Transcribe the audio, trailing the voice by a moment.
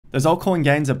Those altcoin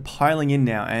gains are piling in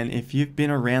now, and if you've been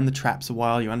around the traps a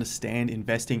while, you understand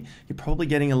investing, you're probably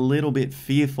getting a little bit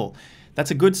fearful.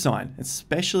 That's a good sign,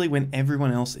 especially when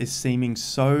everyone else is seeming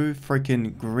so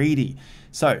freaking greedy.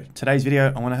 So today's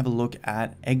video, I want to have a look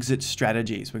at exit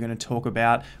strategies. We're going to talk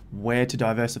about where to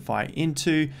diversify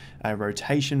into, a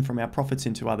rotation from our profits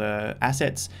into other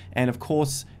assets, and of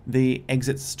course, the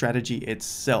exit strategy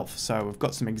itself. So we've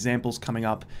got some examples coming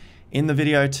up in the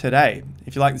video today.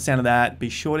 If you like the sound of that, be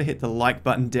sure to hit the like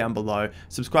button down below.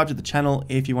 Subscribe to the channel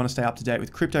if you want to stay up to date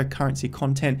with cryptocurrency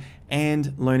content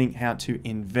and learning how to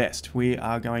invest. We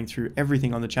are going through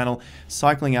everything on the channel,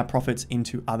 cycling our profits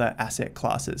into other asset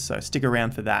classes. So stick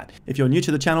around for that. If you're new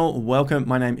to the channel, welcome.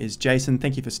 My name is Jason.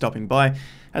 Thank you for stopping by.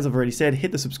 As I've already said,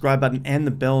 hit the subscribe button and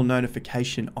the bell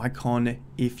notification icon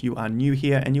if you are new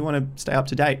here and you want to stay up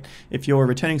to date. If you're a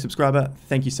returning subscriber,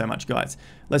 thank you so much, guys.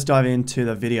 Let's dive into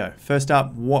the video. First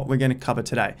up, what we're going to cover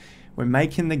today. We're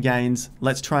making the gains.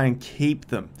 Let's try and keep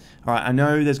them. All right, I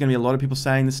know there's going to be a lot of people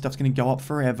saying this stuff's going to go up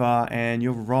forever and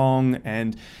you're wrong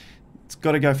and it's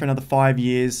got to go for another 5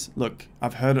 years. Look,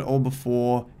 I've heard it all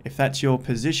before. If that's your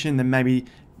position, then maybe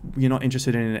you're not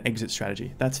interested in an exit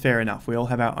strategy. That's fair enough. We all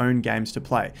have our own games to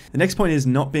play. The next point is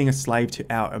not being a slave to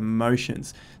our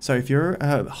emotions. So if you're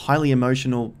a highly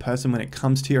emotional person when it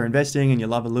comes to your investing and you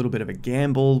love a little bit of a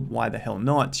gamble, why the hell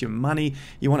not? It's your money.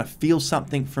 You want to feel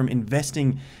something from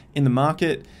investing in the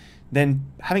market, then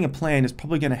having a plan is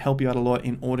probably going to help you out a lot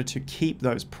in order to keep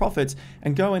those profits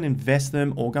and go and invest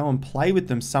them or go and play with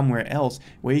them somewhere else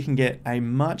where you can get a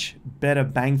much better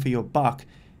bang for your buck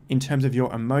in terms of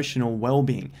your emotional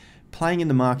well-being. Playing in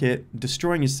the market,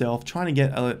 destroying yourself, trying to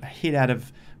get a hit out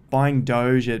of buying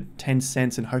Doge at 10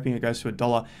 cents and hoping it goes to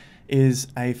 $1 is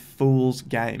a fool's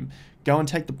game. Go and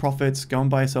take the profits, go and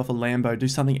buy yourself a Lambo, do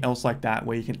something else like that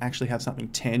where you can actually have something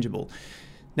tangible.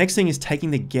 Next thing is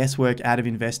taking the guesswork out of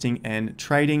investing and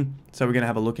trading. So we're going to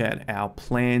have a look at our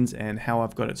plans and how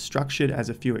I've got it structured as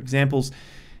a few examples.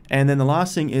 And then the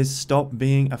last thing is stop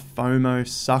being a FOMO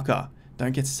sucker.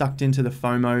 Don't get sucked into the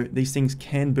FOMO. These things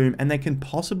can boom and they can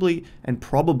possibly and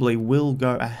probably will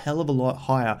go a hell of a lot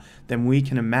higher than we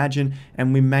can imagine,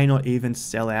 and we may not even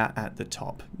sell out at the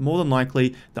top. More than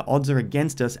likely, the odds are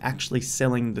against us actually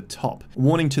selling the top.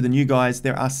 Warning to the new guys,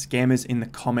 there are scammers in the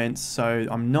comments, so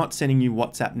I'm not sending you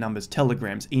WhatsApp numbers,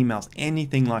 telegrams, emails,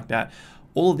 anything like that.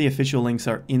 All of the official links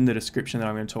are in the description that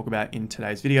I'm going to talk about in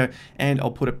today's video, and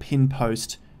I'll put a pin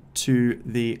post to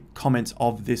the comments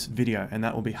of this video, and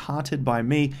that will be hearted by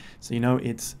me, so you know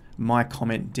it's my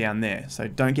comment down there. So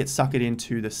don't get suckered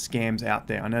into the scams out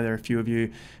there. I know there are a few of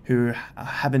you who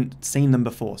haven't seen them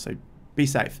before, so be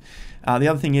safe. The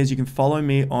other thing is you can follow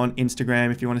me on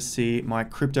Instagram if you want to see my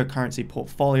cryptocurrency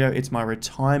portfolio. It's my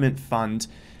retirement fund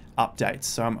updates.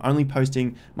 So I'm only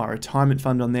posting my retirement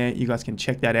fund on there. You guys can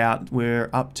check that out. We're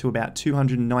up to about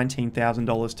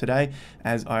 $219,000 today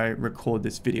as I record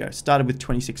this video. Started with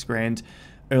 26 grand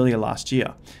earlier last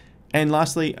year. And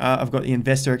lastly, I've got the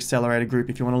Investor Accelerator group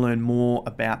if you want to learn more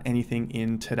about anything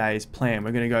in today's plan.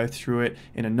 We're going to go through it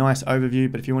in a nice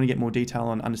overview, but if you want to get more detail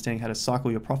on understanding how to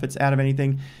cycle your profits out of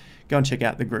anything, go and check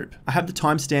out the group. I have the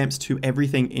timestamps to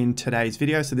everything in today's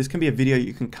video, so this can be a video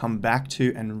you can come back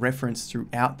to and reference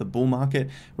throughout the bull market.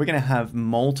 We're going to have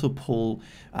multiple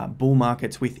bull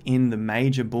markets within the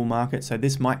major bull market, so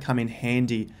this might come in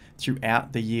handy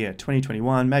throughout the year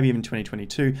 2021, maybe even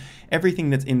 2022. Everything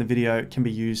that's in the video can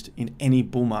be used in any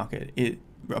bull market. It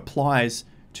applies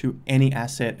to any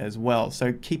asset as well.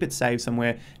 So keep it saved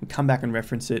somewhere and come back and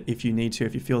reference it if you need to,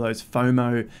 if you feel those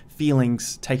FOMO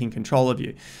feelings taking control of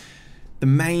you. The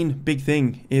main big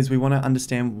thing is we want to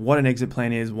understand what an exit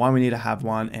plan is, why we need to have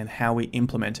one, and how we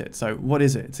implement it. So what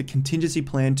is it? It's a contingency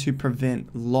plan to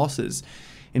prevent losses.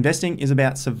 Investing is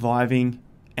about surviving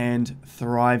and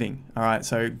thriving. All right,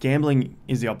 so gambling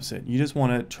is the opposite. You just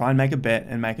want to try and make a bet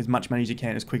and make as much money as you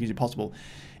can as quick as possible.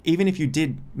 Even if you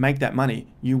did make that money,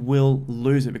 you will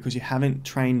lose it because you haven't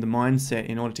trained the mindset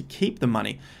in order to keep the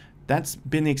money. That's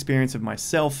been the experience of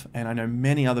myself, and I know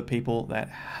many other people that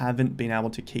haven't been able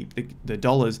to keep the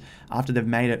dollars after they've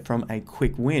made it from a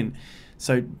quick win.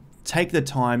 So take the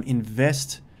time,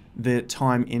 invest the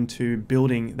time into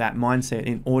building that mindset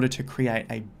in order to create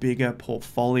a bigger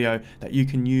portfolio that you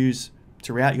can use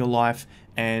throughout your life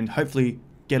and hopefully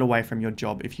get away from your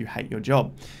job if you hate your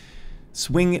job.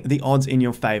 Swing the odds in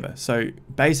your favor. So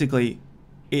basically,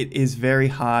 it is very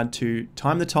hard to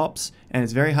time the tops and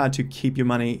it's very hard to keep your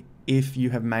money if you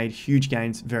have made huge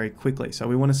gains very quickly. So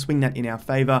we want to swing that in our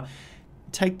favor.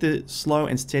 Take the slow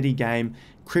and steady game.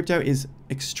 Crypto is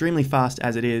extremely fast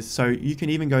as it is, so you can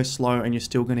even go slow and you're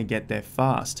still going to get there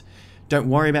fast. Don't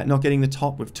worry about not getting the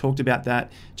top. We've talked about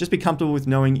that. Just be comfortable with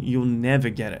knowing you'll never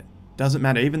get it. Doesn't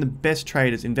matter. Even the best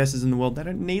traders, investors in the world, they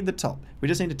don't need the top. We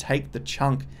just need to take the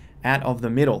chunk out of the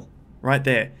middle, right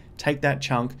there. Take that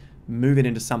chunk, move it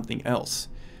into something else.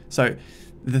 So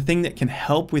the thing that can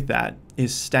help with that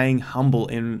is staying humble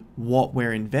in what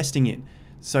we're investing in.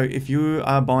 So if you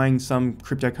are buying some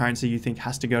cryptocurrency you think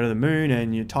has to go to the moon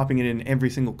and you're typing it in every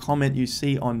single comment you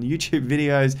see on YouTube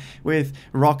videos with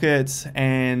rockets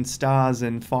and stars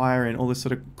and fire and all this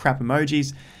sort of crap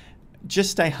emojis, just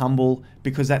stay humble,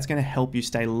 because that's going to help you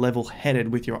stay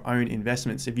level-headed with your own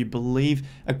investments. If you believe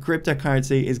a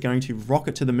cryptocurrency is going to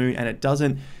rocket to the moon and it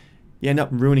doesn't, you end up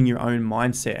ruining your own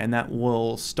mindset, and that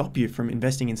will stop you from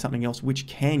investing in something else which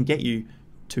can get you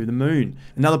to the moon.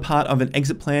 Another part of an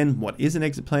exit plan, what is an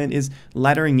exit plan, is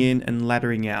laddering in and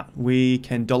laddering out. We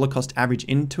can dollar cost average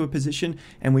into a position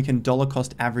and we can dollar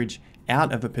cost average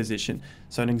out of a position.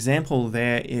 So an example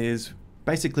there is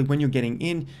basically when you're getting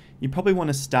in, you probably want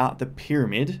to start the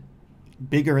pyramid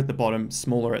bigger at the bottom,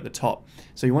 smaller at the top.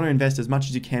 So you want to invest as much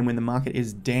as you can when the market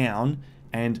is down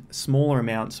and smaller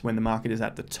amounts when the market is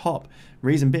at the top.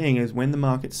 Reason being is when the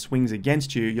market swings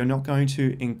against you, you're not going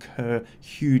to incur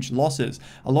huge losses.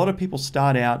 A lot of people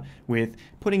start out with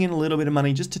putting in a little bit of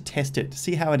money just to test it, to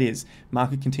see how it is.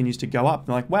 Market continues to go up.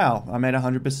 They're like, wow, I made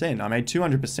 100%, I made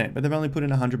 200%, but they've only put in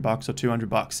 $100 or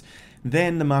 $200.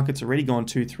 Then the market's already gone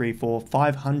 2, 3, 4,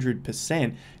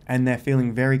 500%, and they're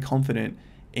feeling very confident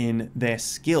in their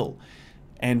skill.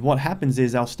 And what happens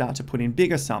is they'll start to put in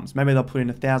bigger sums. Maybe they'll put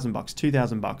in $1,000,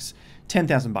 $2,000,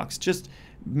 $10,000. Just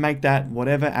make that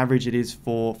whatever average it is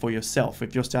for yourself.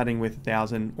 If you're starting with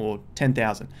 1,000 or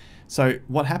 10,000. So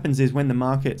what happens is when the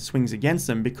market swings against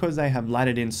them, because they have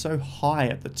laddered in so high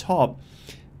at the top,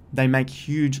 they make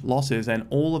huge losses, and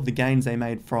all of the gains they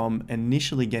made from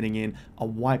initially getting in are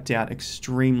wiped out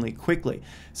extremely quickly.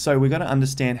 So we've got to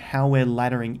understand how we're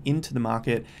laddering into the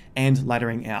market and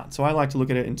laddering out. So I like to look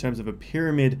at it in terms of a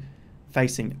pyramid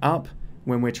facing up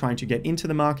when we're trying to get into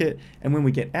the market, and when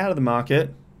we get out of the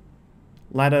market,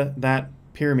 ladder that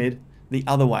pyramid the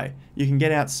other way. You can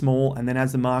get out small, and then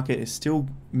as the market is still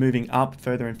moving up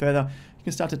further and further, you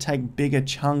can start to take bigger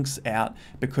chunks out,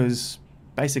 because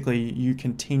basically you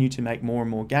continue to make more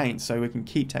and more gains. So we can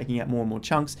keep taking out more and more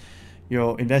chunks.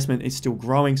 Your investment is still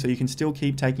growing, so you can still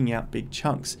keep taking out big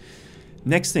chunks.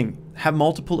 Next thing, have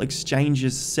multiple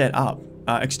exchanges set up.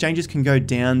 Exchanges can go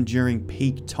down during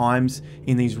peak times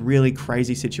in these really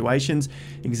crazy situations.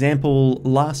 Example,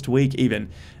 last week even,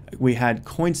 we had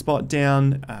CoinSpot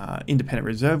down, Independent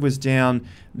Reserve was down,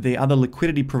 the other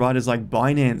liquidity providers like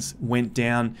Binance went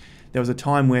down. There was a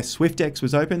time where SwiftX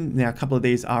was open. Now, a couple of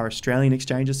these are Australian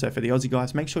exchanges, so for the Aussie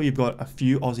guys, make sure you've got a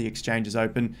few Aussie exchanges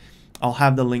open. I'll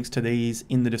have the links to these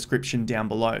in the description down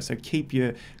below. So keep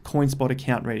your CoinSpot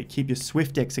account ready, keep your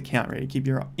SwiftX account ready, keep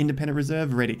your Independent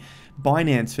Reserve ready.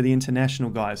 Binance for the international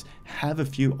guys, have a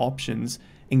few options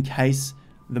in case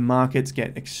the markets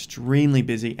get extremely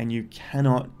busy and you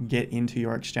cannot get into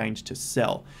your exchange to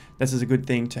sell. This is a good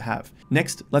thing to have.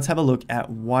 Next, let's have a look at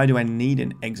why do I need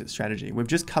an exit strategy. We've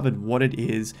just covered what it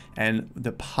is and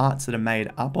the parts that are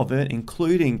made up of it,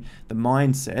 including the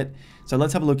mindset. So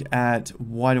let's have a look at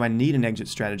why do I need an exit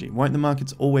strategy. Won't the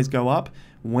markets always go up?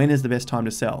 When is the best time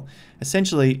to sell?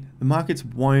 Essentially, the markets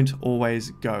won't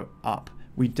always go up.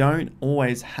 We don't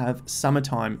always have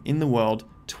summertime in the world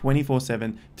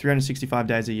 24/7, 365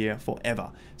 days a year,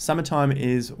 forever. Summertime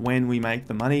is when we make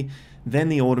the money, then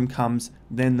the autumn comes,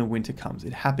 then the winter comes.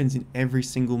 It happens in every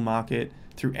single market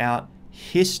throughout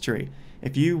history.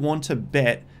 If you want to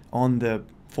bet on the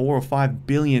 4 or 5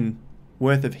 billion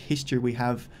worth of history we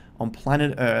have on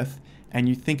planet Earth, and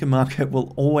you think a market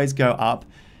will always go up,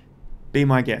 be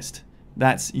my guest.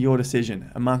 That's your decision.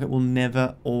 A market will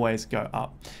never always go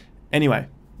up. Anyway,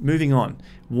 moving on,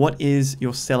 what is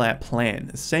your sellout plan?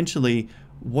 Essentially,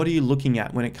 what are you looking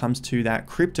at when it comes to that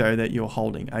crypto that you're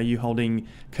holding? Are you holding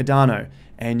Cardano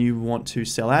and you want to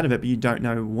sell out of it, but you don't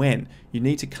know when? You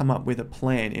need to come up with a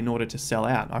plan in order to sell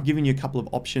out. I've given you a couple of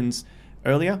options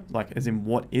earlier, like as in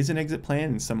what is an exit plan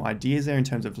and some ideas there in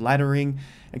terms of laddering,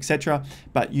 etc.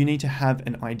 But you need to have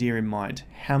an idea in mind.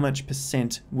 How much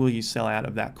percent will you sell out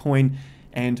of that coin?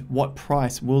 And what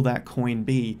price will that coin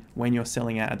be when you're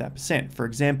selling out at that percent? For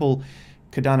example,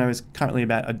 Cardano is currently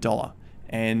about $1.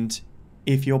 And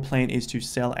if your plan is to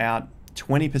sell out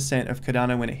 20% of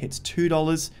Cardano when it hits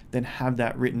 $2, then have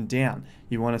that written down.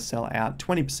 You want to sell out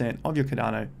 20% of your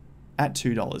Cardano at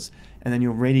 $2. And then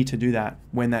you're ready to do that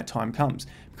when that time comes.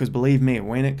 Because believe me,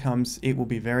 when it comes, it will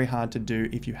be very hard to do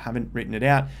if you haven't written it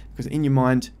out. Because in your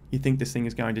mind, you think this thing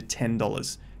is going to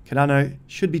 $10. Cardano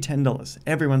should be $10.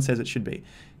 Everyone says it should be.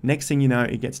 Next thing you know,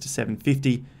 it gets to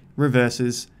 $7.50,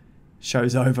 reverses,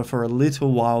 shows over for a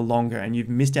little while longer, and you've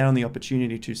missed out on the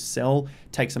opportunity to sell,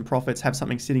 take some profits, have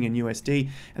something sitting in USD,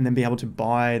 and then be able to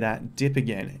buy that dip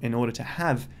again in order to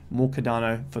have more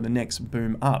Cardano for the next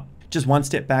boom up. Just one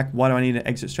step back, why do I need an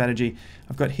exit strategy?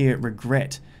 I've got here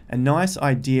regret. A nice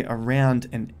idea around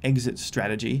an exit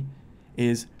strategy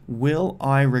is, will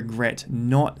I regret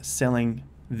not selling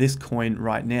this coin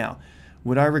right now?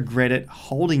 Would I regret it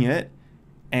holding it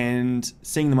and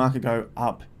seeing the market go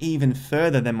up even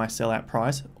further than my sellout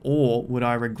price? Or would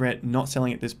I regret not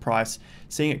selling at this price,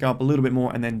 seeing it go up a little bit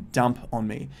more and then dump on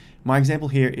me? My example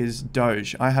here is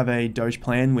Doge. I have a Doge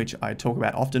plan, which I talk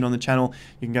about often on the channel.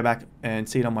 You can go back and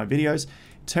see it on my videos.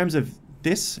 In terms of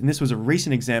this, and this was a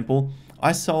recent example,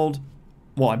 I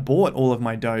bought all of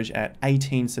my Doge at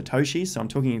 18 Satoshis. So I'm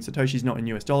talking in Satoshis, not in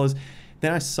US dollars.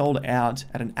 Then I sold out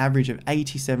at an average of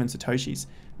 87 Satoshis.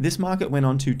 This market went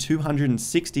on to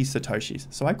 260 Satoshis.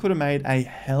 So I could have made a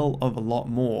hell of a lot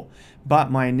more. But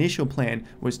my initial plan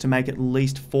was to make at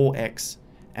least 4x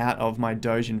out of my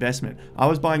Doge investment. I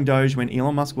was buying Doge when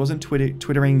Elon Musk wasn't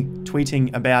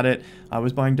tweeting about it. I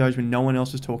was buying Doge when no one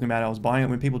else was talking about it. I was buying it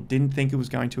when people didn't think it was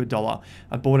going to $1.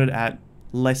 I bought it at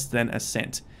less than a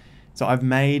cent. So I've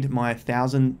made my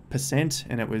 1,000%,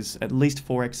 and it was at least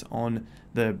 4x on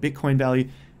the Bitcoin value,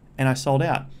 and I sold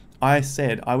out. I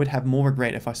said I would have more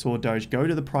regret if I saw Doge go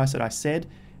to the price that I said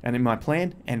and in my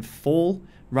plan and fall,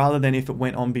 rather than if it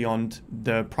went on beyond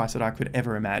the price that I could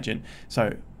ever imagine.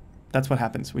 So that's what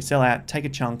happens. We sell out, take a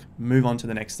chunk, move on to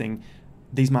the next thing.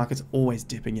 These markets always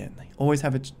dip again. They always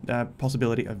have a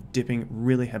possibility of dipping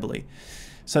really heavily.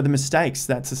 So the mistakes,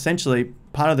 that's essentially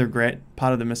part of the regret,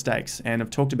 part of the mistakes. And I've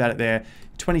talked about it there.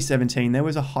 2017, there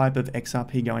was a hype of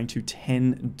XRP going to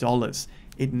 $10.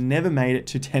 It never made it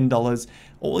to $10.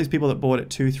 All these people that bought at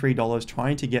 $2, $3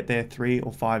 trying to get their 3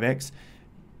 or 5x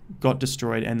got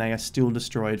destroyed, and they are still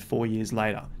destroyed 4 years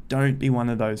later. Don't be one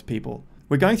of those people.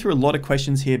 We're going through a lot of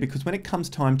questions here because when it comes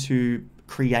time to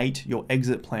create your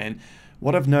exit plan,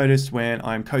 what I've noticed when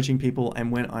I'm coaching people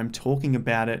and when I'm talking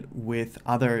about it with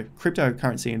other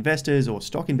cryptocurrency investors or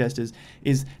stock investors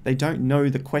is they don't know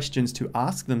the questions to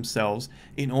ask themselves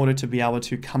in order to be able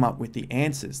to come up with the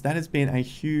answers. That has been a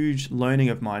huge learning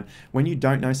of mine. When you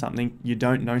don't know something, you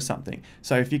don't know something.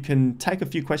 So if you can take a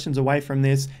few questions away from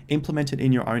this, implement it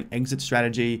in your own exit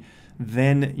strategy,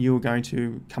 then you're going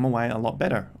to come away a lot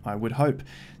better, I would hope.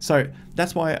 So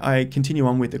that's why I continue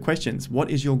on with the questions.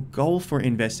 What is your goal for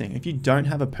investing? If you don't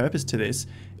have a purpose to this,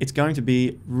 it's going to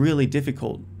be really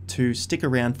difficult to stick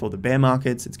around for the bear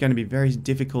markets. It's going to be very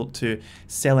difficult to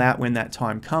sell out when that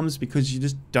time comes because you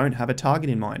just don't have a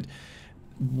target in mind.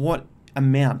 What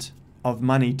amount of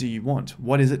money do you want?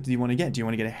 What is it do you want to get? Do you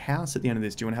want to get a house at the end of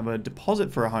this? Do you want to have a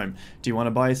deposit for a home? Do you want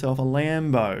to buy yourself a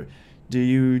Lambo? Do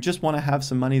you just want to have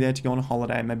some money there to go on a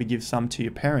holiday and maybe give some to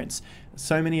your parents?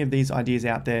 So many of these ideas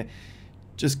out there.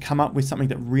 Just come up with something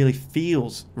that really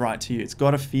feels right to you. It's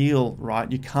got to feel right.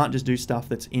 You can't just do stuff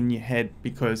that's in your head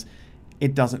because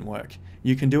it doesn't work.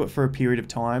 You can do it for a period of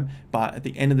time, but at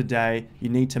the end of the day, you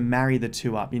need to marry the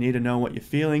two up. You need to know what you're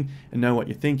feeling and know what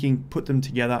you're thinking, put them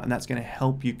together, and that's going to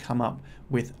help you come up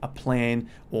with a plan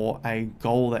or a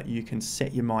goal that you can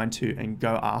set your mind to and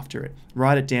go after it.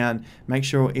 Write it down, make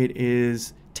sure it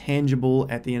is tangible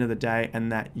at the end of the day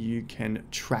and that you can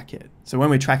track it. So when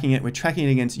we're tracking it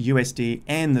against USD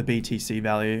and the BTC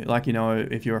value. Like, you know,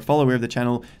 if you're a follower of the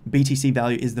channel, BTC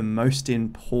value is the most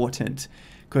important.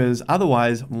 Because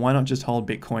otherwise, why not just hold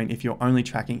Bitcoin if you're only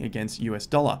tracking against US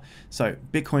dollar? So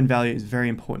Bitcoin value is very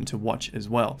important to watch as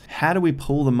well. How do we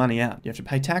pull the money out? You have to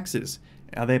pay taxes.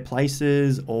 Are there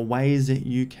places or ways that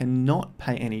you cannot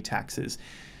pay any taxes?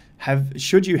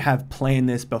 Should you have planned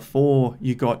this before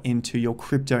you got into your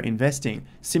crypto investing?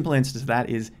 Simple answer to that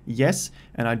is yes.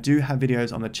 And I do have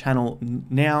videos on the channel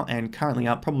now and currently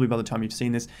up. Probably by the time you've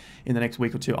seen this in the next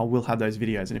week or two, I will have those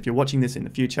videos. And if you're watching this in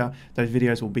the future, those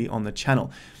videos will be on the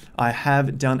channel. I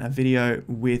have done a video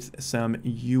with some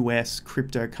US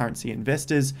cryptocurrency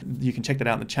investors. You can check that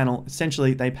out on the channel.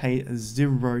 Essentially, they pay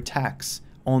 0 tax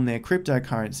on their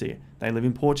cryptocurrency. They live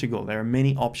in Portugal. There are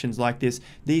many options like this.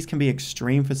 These can be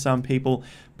extreme for some people,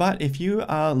 but if you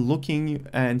are looking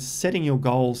and setting your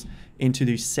goals into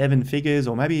the 7 figures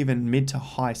or maybe even mid to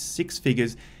high 6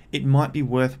 figures, it might be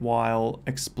worthwhile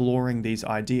exploring these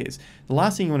ideas. The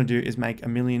last thing you want to do is make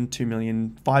 $1 million, $2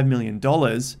 million, $5 million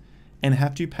and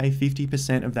have to pay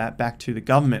 50% of that back to the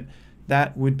government.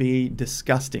 That would be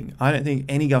disgusting. I don't think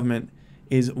any government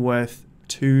is worth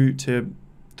 $2 to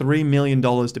 $3 million,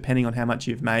 depending on how much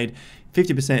you've made,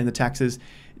 50% in the taxes.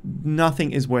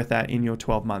 nothing is worth that in your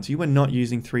 12 months. You are not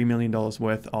using $3 million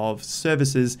worth of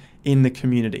services in the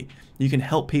community. You can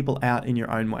help people out in your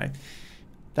own way.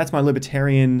 That's my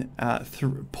libertarian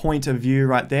point of view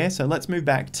right there. So let's move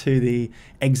back to the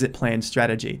exit plan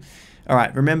strategy. All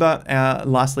right, remember,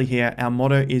 lastly here, our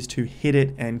motto is to hit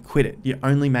it and quit it. You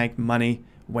only make money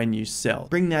when you sell.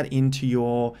 Bring that into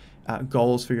your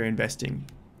goals for your investing.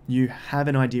 You have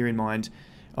an idea in mind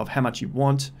of how much you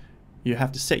want. You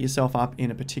have to set yourself up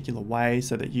in a particular way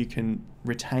so that you can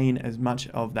retain as much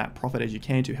of that profit as you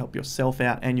can to help yourself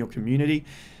out and your community.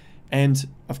 And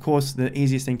of course, the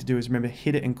easiest thing to do is remember,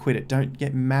 hit it and quit it. Don't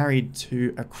get married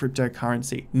to a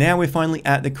cryptocurrency. Now we're finally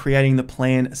at the creating the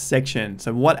plan section.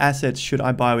 So what assets should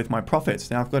I buy with my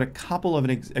profits? Now I've got a couple of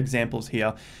examples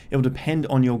here. It will depend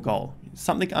on your goal.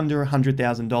 Something under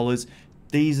 $100,000.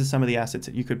 These are some of the assets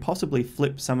that you could possibly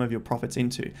flip some of your profits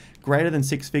into. Greater than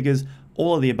 6 figures,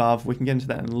 all of the above. We can get into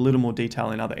that in a little more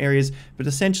detail in other areas, but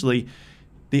essentially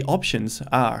the options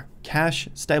are cash,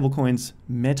 stablecoins,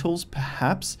 metals,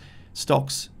 perhaps,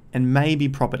 stocks, and maybe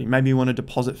property. Maybe you want to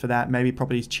deposit for that. Maybe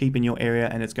property is cheap in your area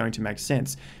and it's going to make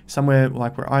sense. Somewhere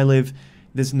like where I live,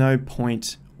 there's no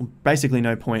point, basically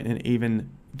no point in even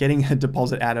getting a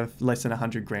deposit out of less than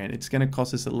 100 grand. It's going to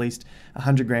cost us at least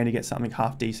 100 grand to get something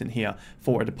half decent here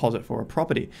for a deposit for a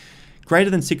property. Greater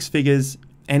than 6 figures,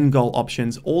 end goal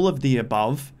options, all of the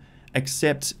above,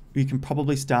 except you can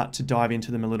probably start to dive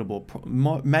into them a little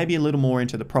more, maybe a little more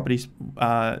into the property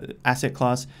asset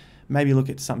class. Maybe look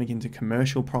at something into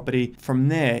commercial property. From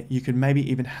there, you could maybe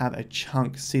even have a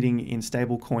chunk sitting in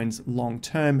stable coins long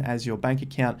term as your bank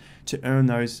account to earn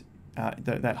those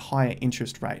that higher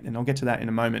interest rate. And I'll get to that in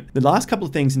a moment. The last couple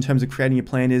of things in terms of creating your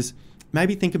plan is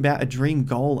maybe think about a dream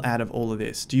goal out of all of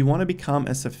this. Do you want to become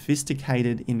a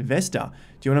sophisticated investor?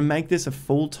 Do you want to make this a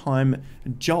full-time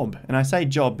job? And I say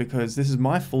job because this is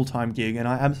my full-time gig and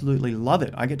I absolutely love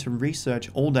it. I get to research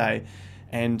all day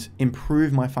and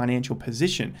improve my financial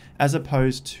position, as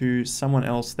opposed to someone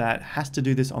else that has to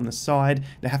do this on the side.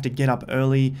 They have to get up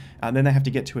early, then they have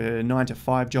to get to a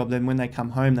 9-to-5 job. Then when they come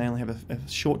home, they only have a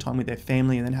short time with their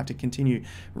family and then have to continue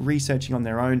researching on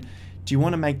their own. Do you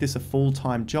want to make this a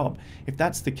full-time job? If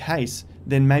that's the case,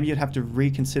 then maybe you'd have to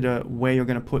reconsider where you're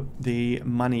going to put the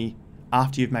money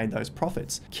after you've made those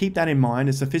profits. Keep that in mind.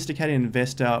 A sophisticated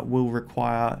investor will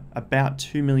require about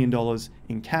 $2 million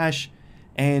in cash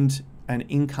and an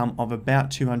income of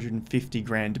about 250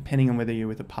 grand, depending on whether you're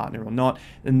with a partner or not.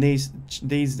 And these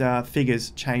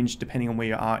figures change depending on where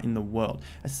you are in the world.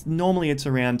 Normally it's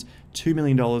around $2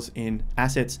 million in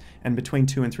assets and between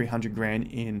 200 and 300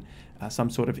 grand in some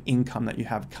sort of income that you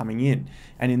have coming in.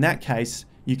 And in that case,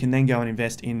 you can then go and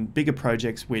invest in bigger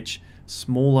projects which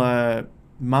smaller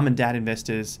mum and dad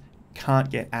investors can't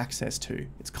get access to.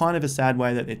 It's kind of a sad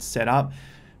way that it's set up,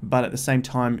 but at the same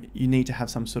time, you need to have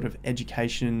some sort of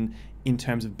education in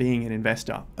terms of being an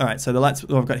investor. All right, so what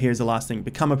I've got here is the last thing.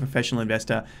 Become a professional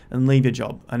investor and leave your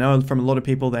job. I know from a lot of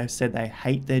people, they've said they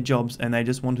hate their jobs and they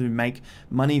just want to make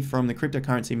money from the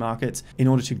cryptocurrency markets in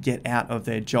order to get out of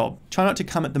their job. Try not to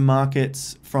come at the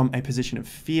markets from a position of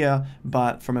fear,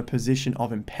 but from a position of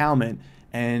empowerment,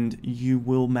 and you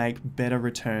will make better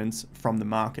returns from the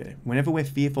market. Whenever we're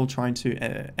fearful trying to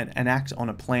enact on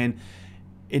a plan,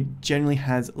 it generally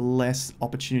has less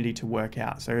opportunity to work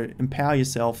out. So empower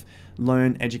yourself,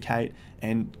 learn, educate,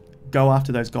 and go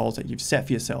after those goals that you've set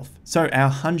for yourself. So our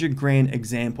 100 grand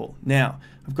example. Now,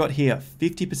 I've got here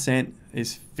 50%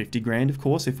 is 50 grand, of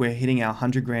course, if we're hitting our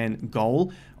 100 grand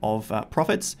goal of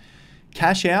profits.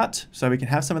 Cash out, so we can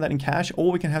have some of that in cash,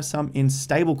 or we can have some in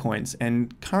stable coins.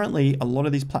 And currently, a lot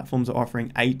of these platforms are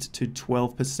offering 8 to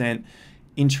 12%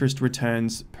 interest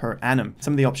returns per annum.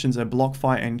 Some of the options are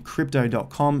BlockFi and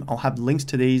Crypto.com. I'll have links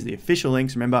to these, the official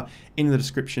links, remember, in the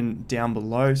description down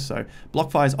below. So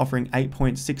BlockFi is offering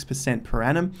 8.6% per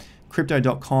annum.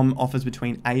 Crypto.com offers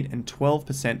between 8 and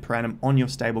 12% per annum on your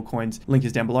stable coins. Link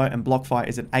is down below. And BlockFi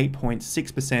is at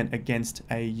 8.6% against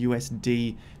a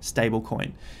USD stable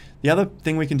coin. The other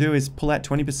thing we can do is pull out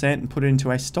 20% and put it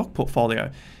into a stock portfolio.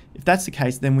 If that's the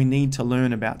case, then we need to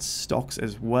learn about stocks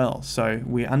as well. So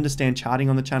we understand charting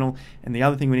on the channel. And the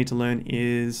other thing we need to learn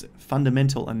is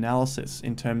fundamental analysis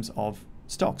in terms of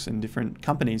stocks and different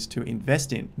companies to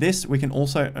invest in. This, we can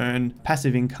also earn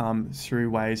passive income through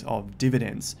ways of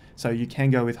dividends. So you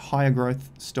can go with higher growth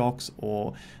stocks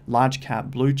or large cap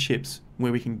blue chips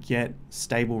where we can get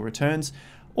stable returns.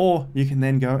 Or you can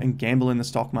then go and gamble in the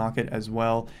stock market as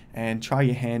well and try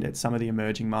your hand at some of the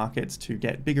emerging markets to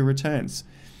get bigger returns.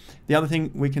 The other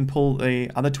thing we can pull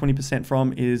the other 20%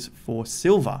 from is for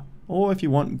silver, or if you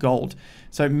want, gold.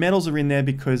 So metals are in there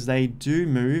because they do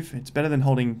move. It's better than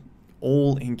holding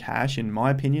all in cash, in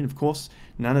my opinion. Of course,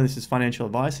 none of this is financial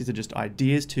advice. These are just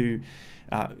ideas to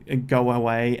go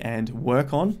away and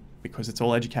work on, because it's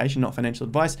all education, not financial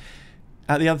advice.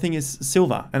 The other thing is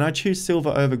silver, and I choose silver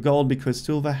over gold because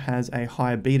silver has a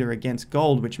higher beta against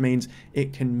gold, which means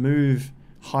it can move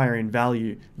higher in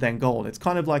value than gold. It's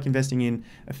kind of like investing in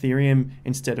Ethereum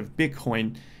instead of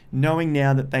Bitcoin, knowing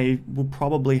now that they will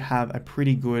probably have a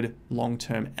pretty good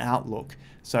long-term outlook.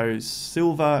 So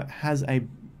silver has a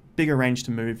bigger range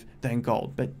to move than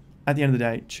gold, but at the end of the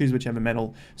day, choose whichever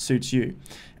metal suits you.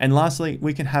 And lastly,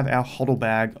 we can have our hodl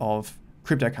bag of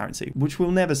cryptocurrency, which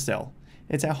we'll never sell.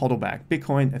 It's our hodl bag.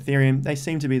 Bitcoin, Ethereum, they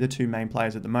seem to be the two main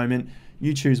players at the moment.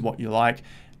 You choose what you like.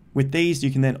 With these,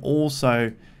 you can then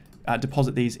also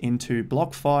deposit these into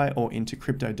BlockFi or into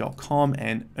crypto.com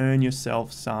and earn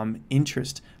yourself some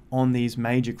interest on these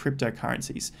major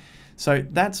cryptocurrencies. So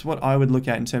that's what I would look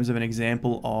at in terms of an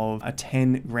example of a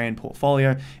 10 grand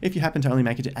portfolio. If you happen to only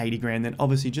make it to 80 grand, then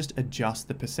obviously just adjust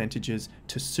the percentages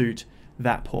to suit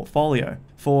that portfolio.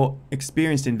 For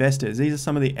experienced investors, these are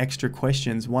some of the extra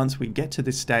questions. Once we get to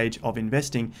this stage of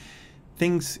investing,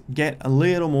 things get a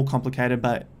little more complicated,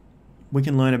 but we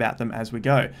can learn about them as we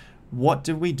go. What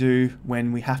do we do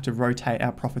when we have to rotate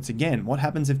our profits again? What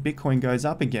happens if Bitcoin goes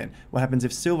up again? What happens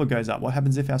if silver goes up? What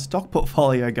happens if our stock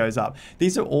portfolio goes up?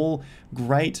 These are all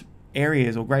great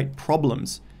areas or great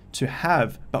problems to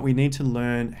have, but we need to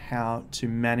learn how to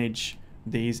manage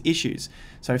these issues.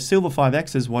 So if silver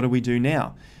 5x's, what do we do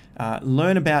now?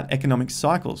 Learn about economic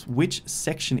cycles, which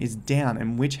section is down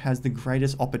and which has the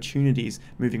greatest opportunities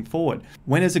moving forward.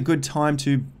 When is a good time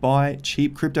to buy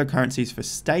cheap cryptocurrencies for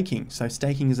staking? So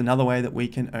staking is another way that we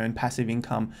can earn passive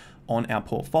income on our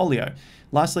portfolio.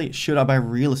 Lastly, should I buy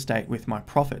real estate with my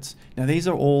profits? Now, these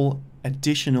are all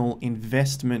additional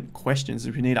investment questions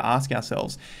that we need to ask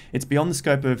ourselves. It's beyond the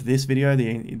scope of this video.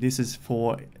 This is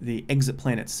for the exit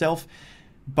plan itself,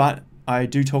 but I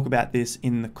do talk about this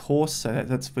in the course, so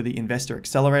that's for the Investor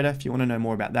Accelerator. If you want to know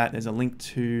more about that, there's a link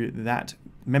to that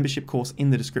membership course in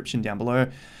the description down below.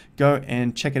 Go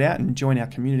and check it out and join our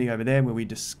community over there where we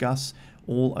discuss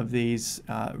all of these,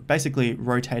 basically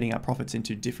rotating our profits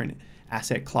into different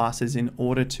asset classes in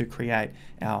order to create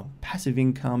our passive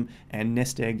income and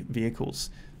nest egg vehicles.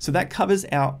 So that covers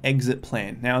our exit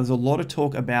plan. Now, there's a lot of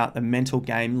talk about the mental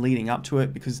game leading up to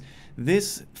it, because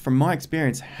this, from my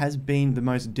experience, has been the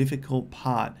most difficult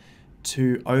part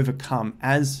to overcome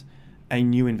as a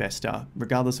new investor,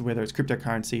 regardless of whether it's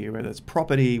cryptocurrency or whether it's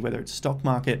property, whether it's stock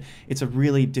market. It's a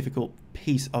really difficult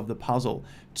piece of the puzzle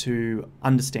to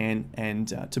understand and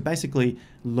to basically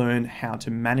learn how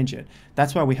to manage it.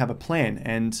 That's why we have a plan.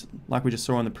 And like we just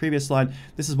saw on the previous slide,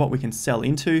 this is what we can sell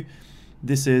into.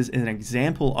 This is an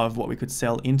example of what we could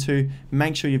sell into.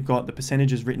 Make sure you've got the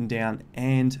percentages written down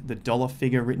and the dollar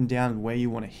figure written down and where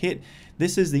you want to hit.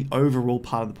 This is the overall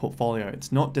part of the portfolio.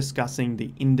 It's not discussing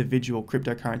the individual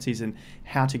cryptocurrencies and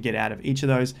how to get out of each of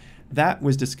those. That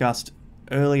was discussed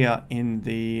earlier in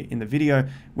the video,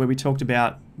 where we talked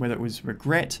about whether it was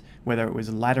regret, whether it was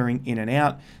laddering in and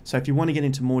out. So if you want to get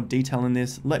into more detail in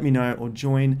this, let me know, or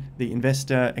join the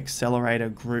Investor Accelerator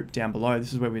group down below.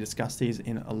 This is where we discuss these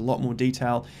in a lot more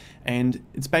detail, and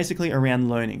it's basically around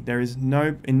learning. There is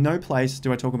in no place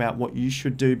do I talk about what you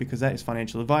should do, because that is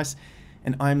financial advice,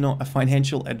 and I'm not a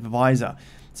financial advisor.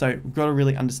 So we've got to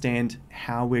really understand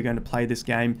how we're going to play this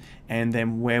game and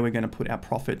then where we're going to put our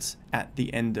profits at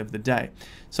the end of the day.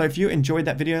 So if you enjoyed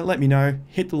that video, let me know.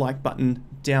 Hit the like button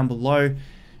down below.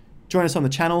 Join us on the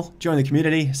channel, join the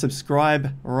community,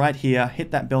 subscribe right here,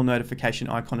 hit that bell notification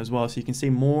icon as well so you can see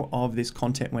more of this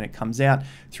content when it comes out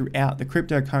throughout the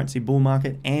cryptocurrency bull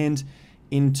market and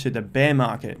into the bear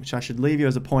market, which I should leave you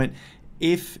as a point.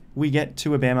 If we get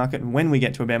to a bear market, and when we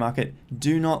get to a bear market,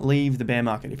 do not leave the bear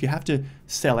market. If you have to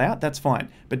sell out, that's fine,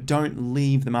 but don't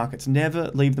leave the markets. Never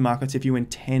leave the markets if you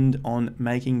intend on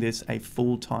making this a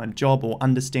full-time job or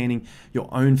understanding your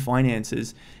own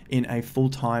finances in a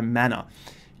full-time manner.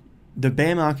 The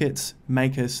bear markets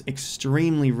make us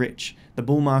extremely rich. The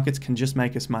bull markets can just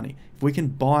make us money. If we can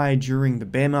buy during the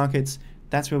bear markets,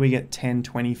 that's where we get 10,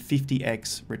 20,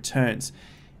 50x returns.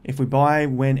 If we buy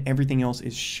when everything else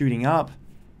is shooting up,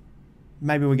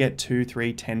 maybe we get 2,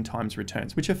 3, 10 times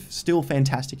returns, which are still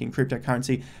fantastic in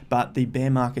cryptocurrency, but the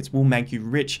bear markets will make you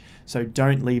rich, so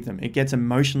don't leave them. It gets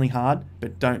emotionally hard,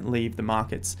 but don't leave the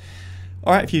markets.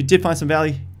 All right, if you did find some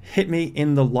value, hit me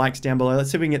in the likes down below. Let's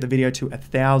see if we can get the video to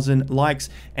 1,000 likes,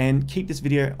 and keep this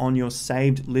video on your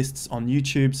saved lists on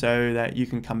YouTube so that you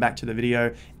can come back to the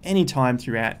video anytime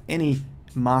throughout any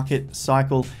market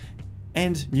cycle.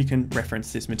 and you can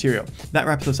reference this material. That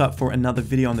wraps us up for another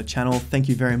video on the channel. Thank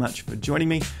you very much for joining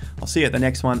me. I'll see you at the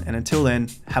next one, and until then,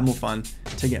 have more fun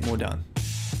to get more done.